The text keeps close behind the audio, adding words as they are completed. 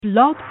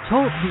Blog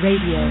Talk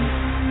Radio.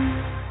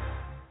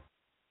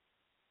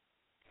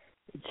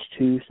 It's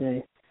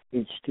Tuesday.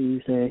 It's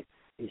Tuesday.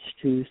 It's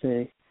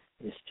Tuesday.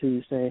 It's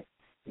Tuesday.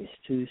 It's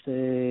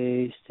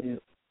Tuesday still.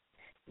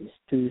 It's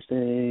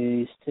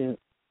Tuesday still.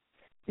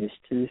 It's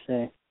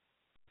Tuesday.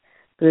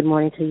 Good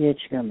morning to you. It's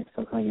your Miss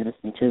Coco. You're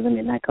listening to the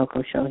Midnight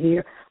Coco Show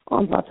here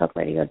on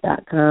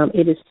blogtalkradio.com.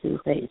 It is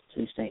Tuesday. It's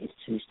Tuesday. It's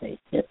Tuesday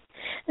still.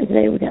 And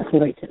today we got some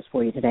great tips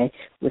for you today.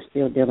 We're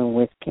still dealing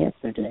with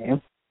cancer today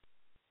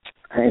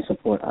in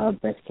support of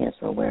Breast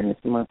Cancer Awareness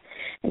Month.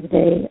 And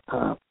today,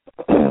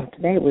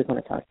 today we're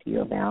going to talk to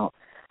you about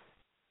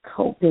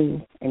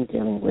coping and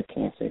dealing with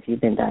cancer. If you've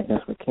been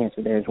diagnosed with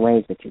cancer, there's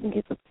ways that you can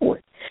get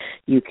support.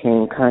 You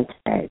can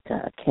contact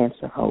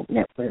Cancer Hope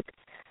Network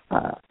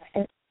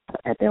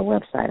at their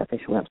website,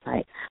 official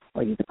website,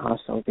 or you can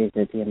also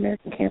visit the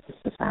American Cancer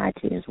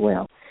Society as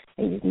well,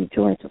 and you can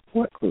join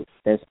support groups.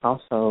 There's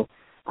also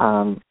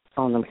phone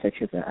numbers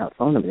that you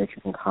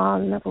can call,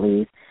 and I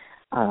believe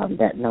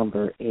that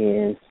number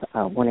is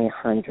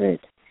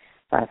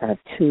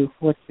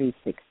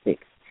 1-800-552-4366.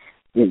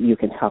 You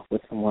can talk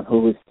with someone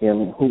who has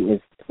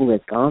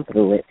gone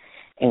through it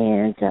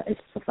and is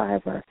a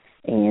survivor,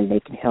 and they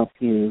can help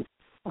you,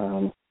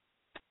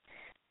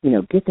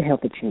 get the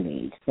help that you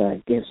need.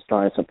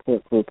 Start a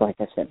support group, like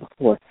I said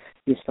before.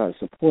 You start a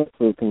support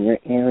group in your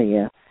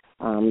area,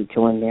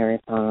 join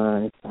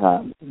marathons,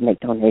 make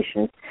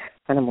donations,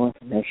 find out more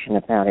information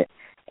about it,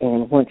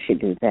 and once you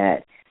do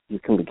that, you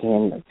can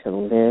begin to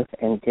live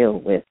and deal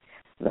with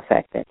the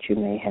fact that you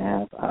may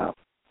have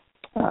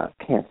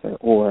cancer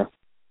or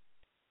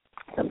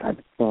some type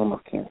of form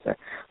of cancer,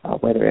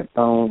 whether it's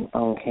bone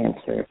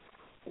cancer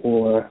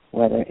or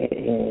whether it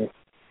is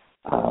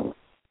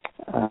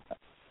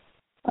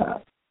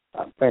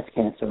breast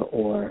cancer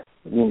or,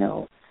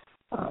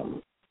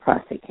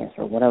 prostate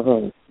cancer,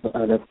 whatever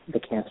the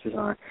cancers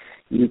are.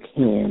 You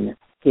can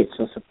get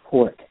some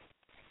support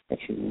that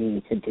you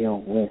need to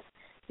deal with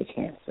the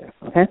cancer,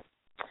 okay?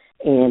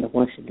 And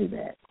once you do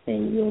that,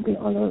 then you'll be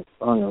on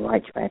the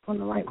right track, on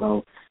the right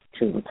road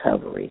to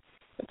recovery,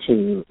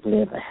 to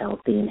live a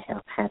healthy and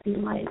happy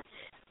life.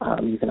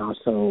 You can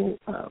also,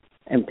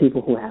 and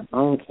people who have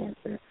bone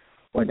cancer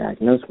or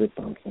diagnosed with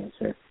bone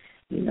cancer,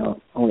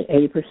 only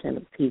 80%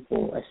 of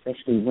people,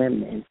 especially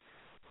women,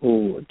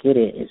 who get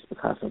it is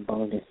because of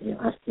bone density,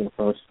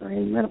 osteoporosis,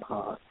 and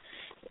menopause.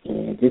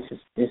 And this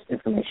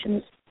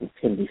information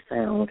can be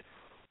found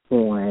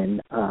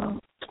on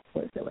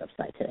what is their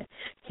website today?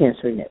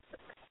 Cancer Network.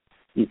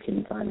 You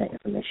can find that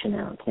information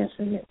out on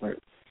Cancer Network.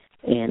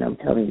 And I'm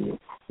telling you,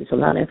 there's a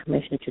lot of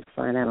information that you can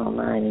find out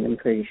online, and I'm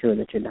pretty sure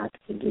that your doctor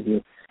can give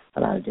you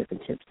a lot of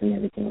different tips and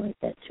everything like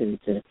that too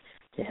to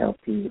help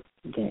you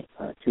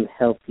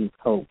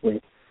cope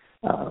with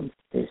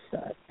the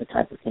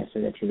type of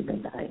cancer that you've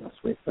been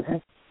diagnosed with.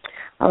 Okay.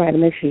 All right.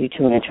 Make sure you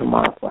tune in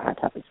tomorrow for Hot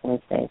Topics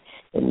Wednesday.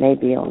 It may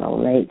be on a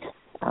late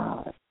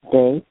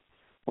day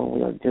when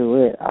we'll do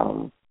it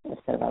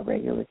instead of our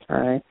regular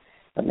time,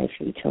 but make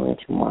sure you tune in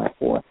tomorrow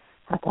for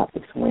Hot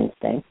Topics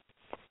Wednesday.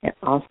 And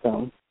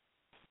also,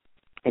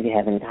 if you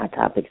have any hot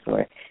topics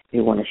or if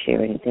you want to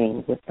share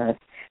anything with us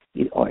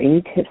or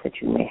any tips that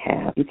you may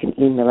have, you can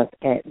email us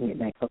at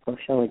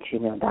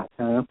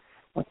midnightcocoshow@gmail.com.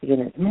 Once again,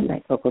 it's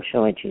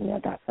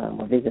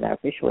midnightcocoshow@gmail.com, or visit our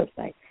official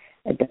website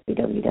at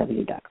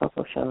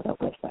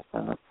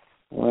www.cocoshow.website.com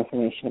for more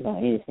information about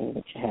anything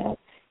that you have. If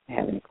you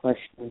have any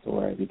questions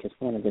or if you just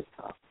want to just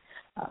talk,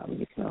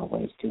 you can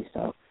always do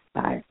so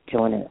by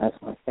joining us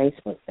on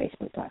Facebook,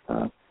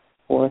 facebook.com/.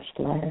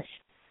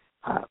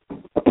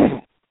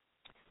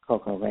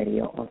 Coco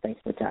Radio on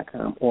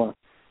Facebook.com, or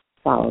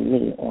follow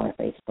me on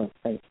Facebook,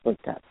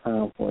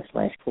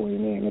 Facebook.com/Corey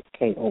Marin. It's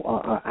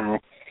KORRIMARRON.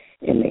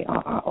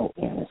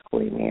 It's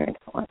Corey Marin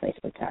on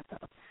Facebook.com.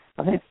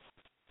 Okay?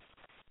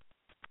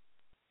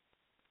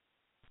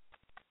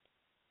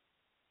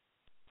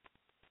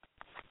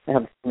 I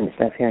have a few minutes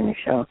left here in the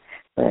show,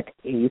 but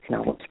you can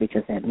always reach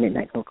us at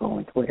Midnight Coco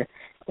on Twitter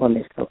or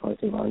Miss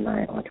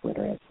Coco09 on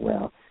Twitter as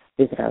well.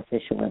 Visit our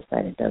official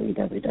website at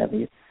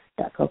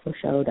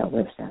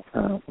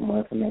www.cocoshow.website.com for more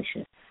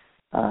information.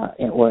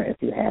 Or if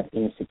you have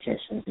any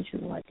suggestions that you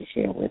would like to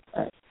share with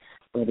us.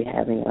 We'll be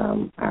having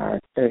our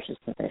Thursday's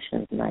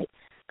Confessions night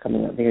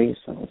coming up very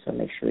soon, so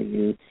make sure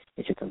you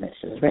get your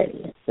confessions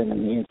ready and send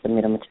them to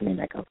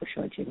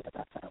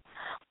midnightcocoshow@gmail.com.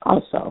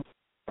 Also,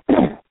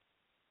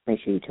 make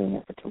sure you tune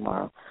in for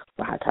tomorrow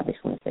for Hot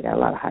Topics Wednesday. Got a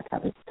lot of hot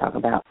topics to talk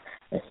about,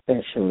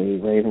 especially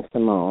Raven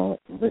Simone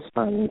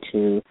responding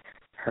to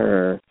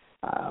her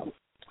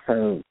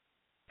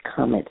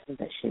comments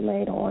that she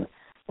made on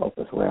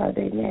Focus, Where Are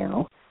They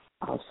Now?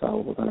 Also,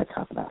 we're going to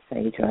talk about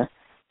Phaedra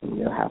from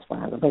Real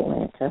Housewives of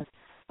Atlanta.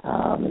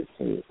 Let's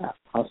see.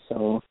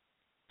 Also,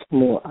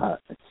 more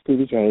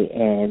Stevie J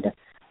and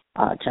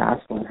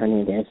Jocelyn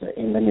Hernandez are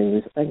in the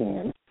news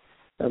again.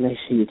 So make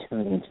sure you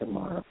tune in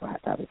tomorrow for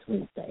Hot Topics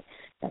Wednesday.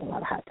 Got a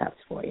lot of hot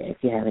topics for you.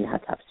 If you have any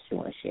hot topics you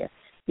want to share,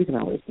 you can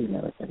always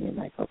email us at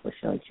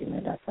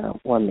midnightcocoshow@gmail.com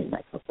or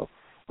midnightcoco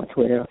on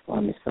Twitter,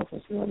 or Miss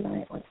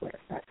Coco09 on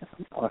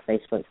Twitter.com, or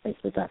Facebook,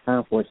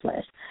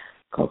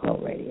 facebook.com/Coco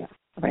Radio.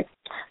 All right,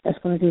 that's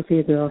going to do for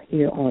you, girl,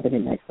 here on the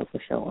Midnight Coco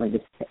Show on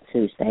this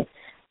Tuesday.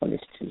 So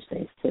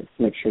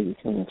make sure you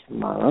tune in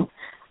tomorrow.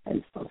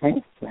 And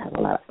okay, we'll have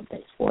a lot of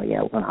updates for you.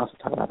 We're going to also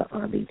talk about the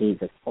R&B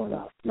divas, or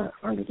the not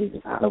R&B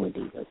divas, Hollywood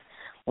divas,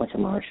 on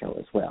tomorrow's show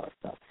as well.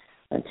 So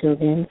until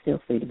then, feel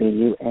free to be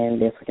you and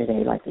live for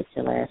today like it's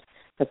your last.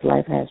 Because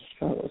life has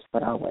struggles,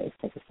 but always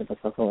take a sip of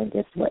cocoa, and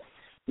guess what?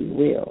 You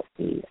will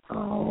be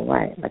all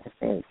right. Like I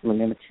said,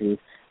 remember to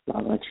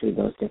log on to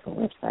those different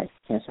websites,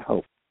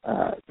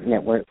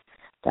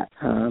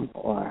 CancerHopeNetwork.com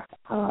or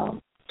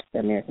the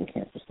American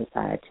Cancer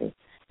Society.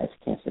 That's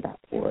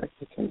cancer.org.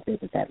 You can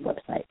visit that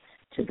website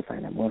to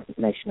find out more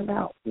information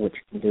about what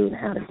you can do and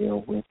how to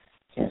deal with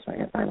cancer,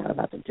 and find out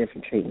about the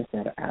different treatments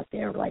that are out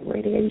there, like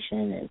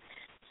radiation and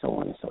so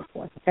on and so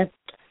forth. Okay?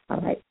 All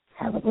right.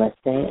 Have a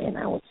blessed day, and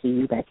I will see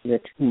you back here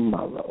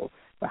tomorrow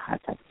for Hot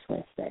Topics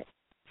Wednesday.